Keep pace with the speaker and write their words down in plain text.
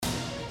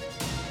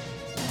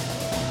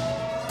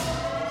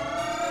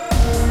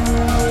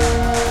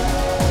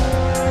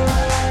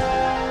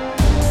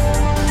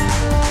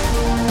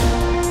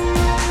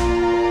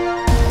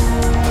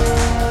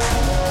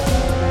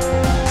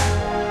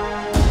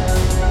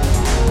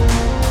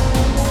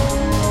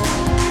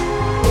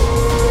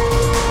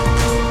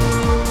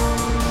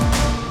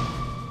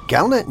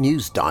Galnet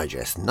News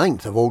Digest,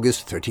 9th of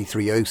August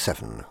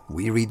 3307.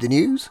 We read the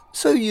news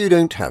so you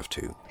don't have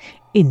to.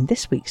 In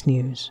this week's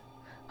news,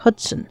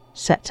 Hudson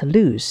set to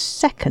lose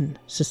second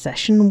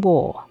secession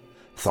war.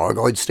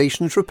 Thargoid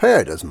stations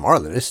repaired as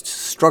Marlinists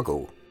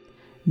struggle.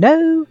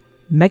 No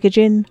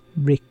Megagin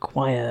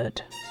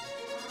required.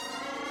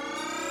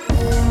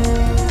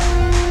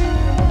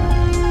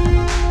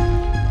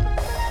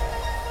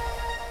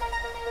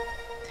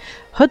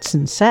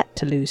 Hudson set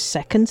to lose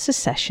second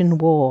secession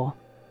war.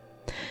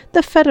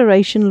 The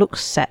Federation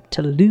looks set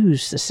to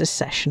lose the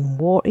secession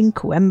war in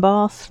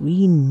Coembar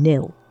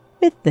 3-0,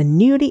 with the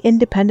newly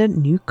independent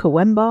New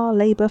Coembar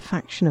Labour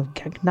faction of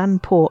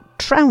Gagnan Port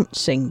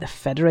trouncing the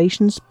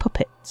Federation's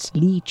puppets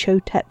Lee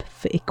Chotep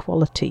for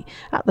equality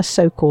at the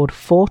so-called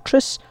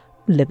Fortress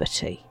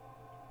Liberty.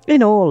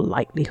 In all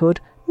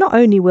likelihood, not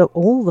only will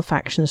all the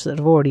factions that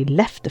have already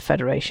left the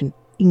Federation,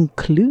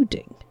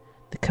 including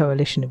the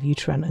coalition of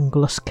Uteran and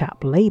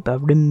Gluscap Labour,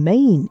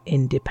 remain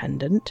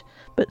independent,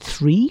 but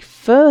 3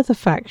 further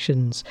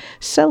factions,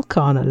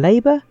 Selkana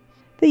Labour,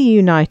 the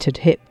United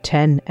Hip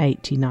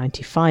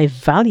 108095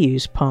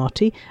 Values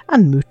Party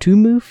and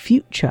Mutumu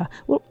Future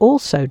will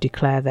also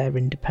declare their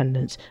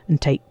independence and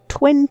take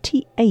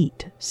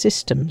 28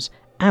 systems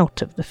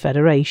out of the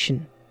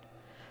Federation.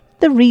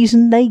 The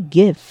reason they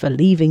give for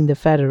leaving the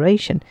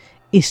Federation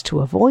is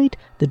to avoid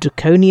the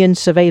draconian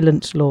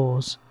surveillance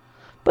laws.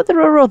 But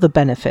there are other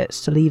benefits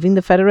to leaving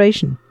the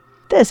Federation.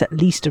 There's at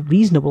least a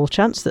reasonable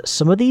chance that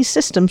some of these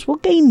systems will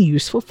gain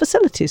useful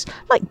facilities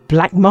like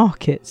black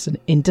markets and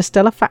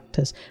interstellar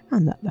factors,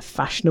 and that the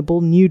fashionable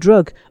new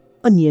drug,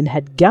 onion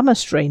head gamma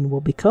strain, will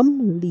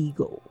become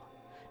legal.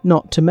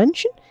 Not to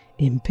mention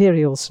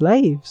imperial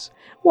slaves.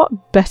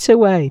 What better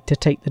way to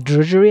take the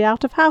drudgery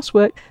out of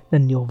housework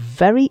than your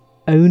very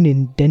own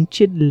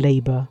indentured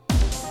labour?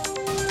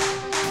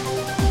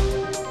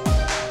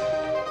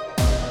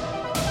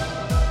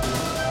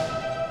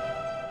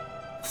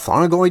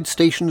 Thargoid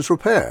stations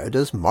repaired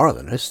as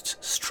Marlinists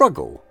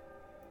struggle.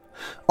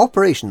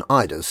 Operation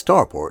Ida's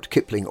starport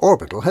Kipling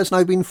Orbital has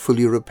now been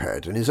fully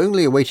repaired and is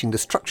only awaiting the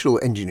structural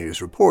engineer's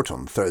report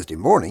on Thursday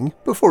morning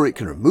before it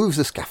can remove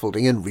the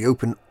scaffolding and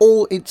reopen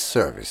all its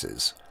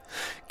services.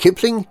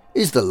 Kipling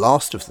is the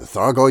last of the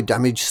Thargoid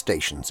damaged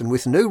stations, and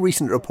with no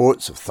recent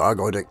reports of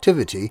Thargoid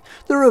activity,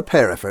 the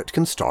repair effort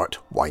can start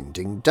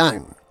winding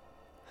down.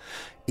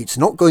 It's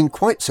not going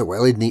quite so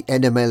well in the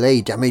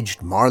NMLA-damaged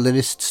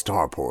Marlinist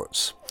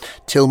starports.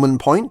 Tillman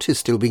Point is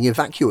still being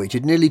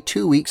evacuated nearly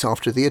 2 weeks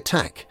after the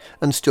attack,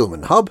 and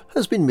Stillman Hub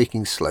has been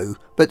making slow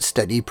but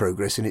steady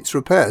progress in its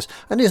repairs,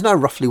 and is now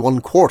roughly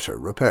 1/4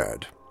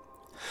 repaired.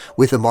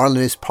 With the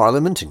Marlinist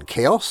Parliament in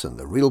chaos and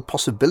the real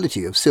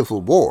possibility of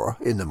civil war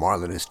in the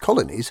Marlinist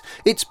colonies,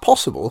 it's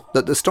possible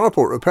that the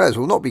starport repairs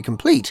will not be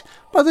complete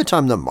by the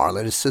time the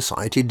Marlinist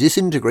society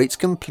disintegrates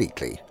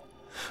completely.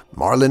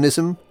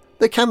 Marlinism,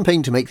 the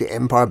campaign to make the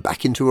Empire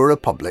back into a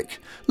republic,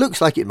 looks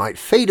like it might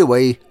fade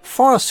away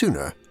far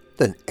sooner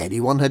than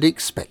anyone had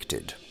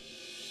expected.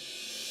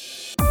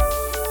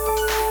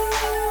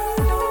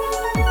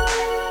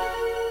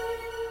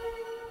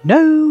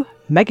 No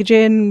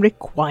Megagin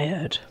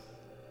required.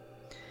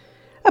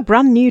 A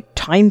brand new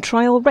time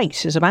trial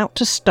race is about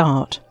to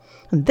start,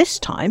 and this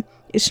time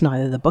it's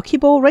neither the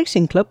Buckyball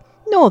Racing Club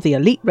nor the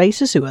elite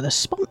racers who are the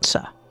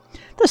sponsor.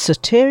 The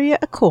Soteria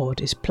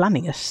Accord is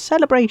planning a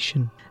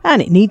celebration,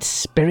 and it needs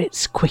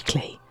spirits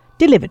quickly.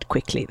 Delivered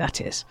quickly,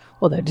 that is,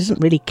 although it doesn't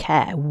really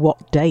care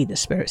what day the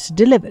spirits are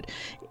delivered,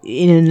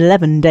 in an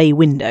 11-day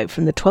window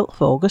from the 12th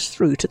of August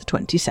through to the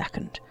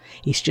 22nd.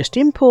 It's just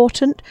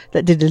important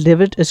that they're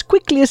delivered as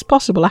quickly as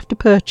possible after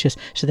purchase,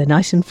 so they're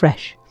nice and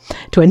fresh.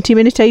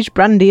 20-minute aged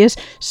brandy is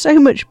so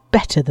much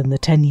better than the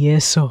 10-year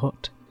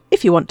sort.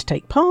 If you want to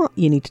take part,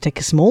 you need to take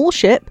a small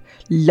ship,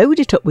 load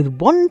it up with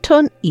 1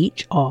 ton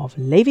each of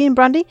Lavian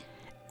brandy,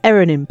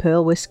 Erin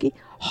Pearl whiskey,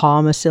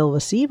 Harmer Silver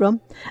Sea rum,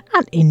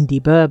 and Indy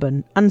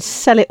bourbon, and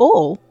sell it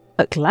all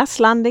at Glass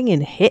Landing in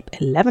HIP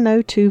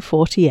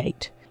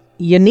 110248.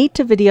 You need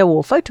to video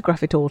or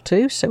photograph it all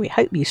too, so we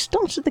hope you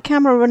started the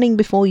camera running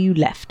before you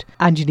left,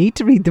 and you need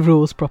to read the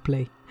rules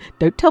properly.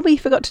 Don't tell me you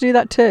forgot to do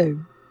that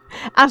too.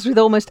 As with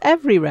almost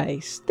every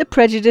race, the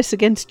prejudice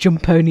against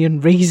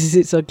Jumponian raises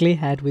its ugly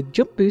head with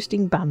Jump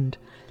Boosting Band.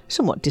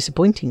 Somewhat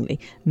disappointingly,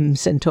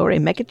 Centauri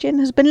Megagin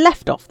has been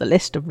left off the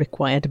list of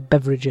required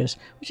beverages,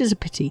 which is a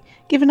pity,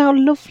 given how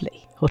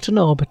lovely Hutton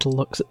Orbital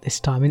looks at this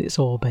time in its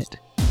orbit.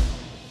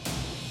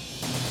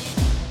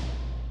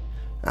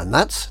 And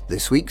that's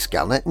this week's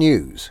Galnet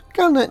News.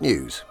 Galnet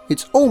News.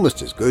 It's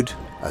almost as good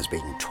as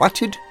being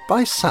twatted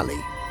by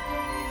Sally.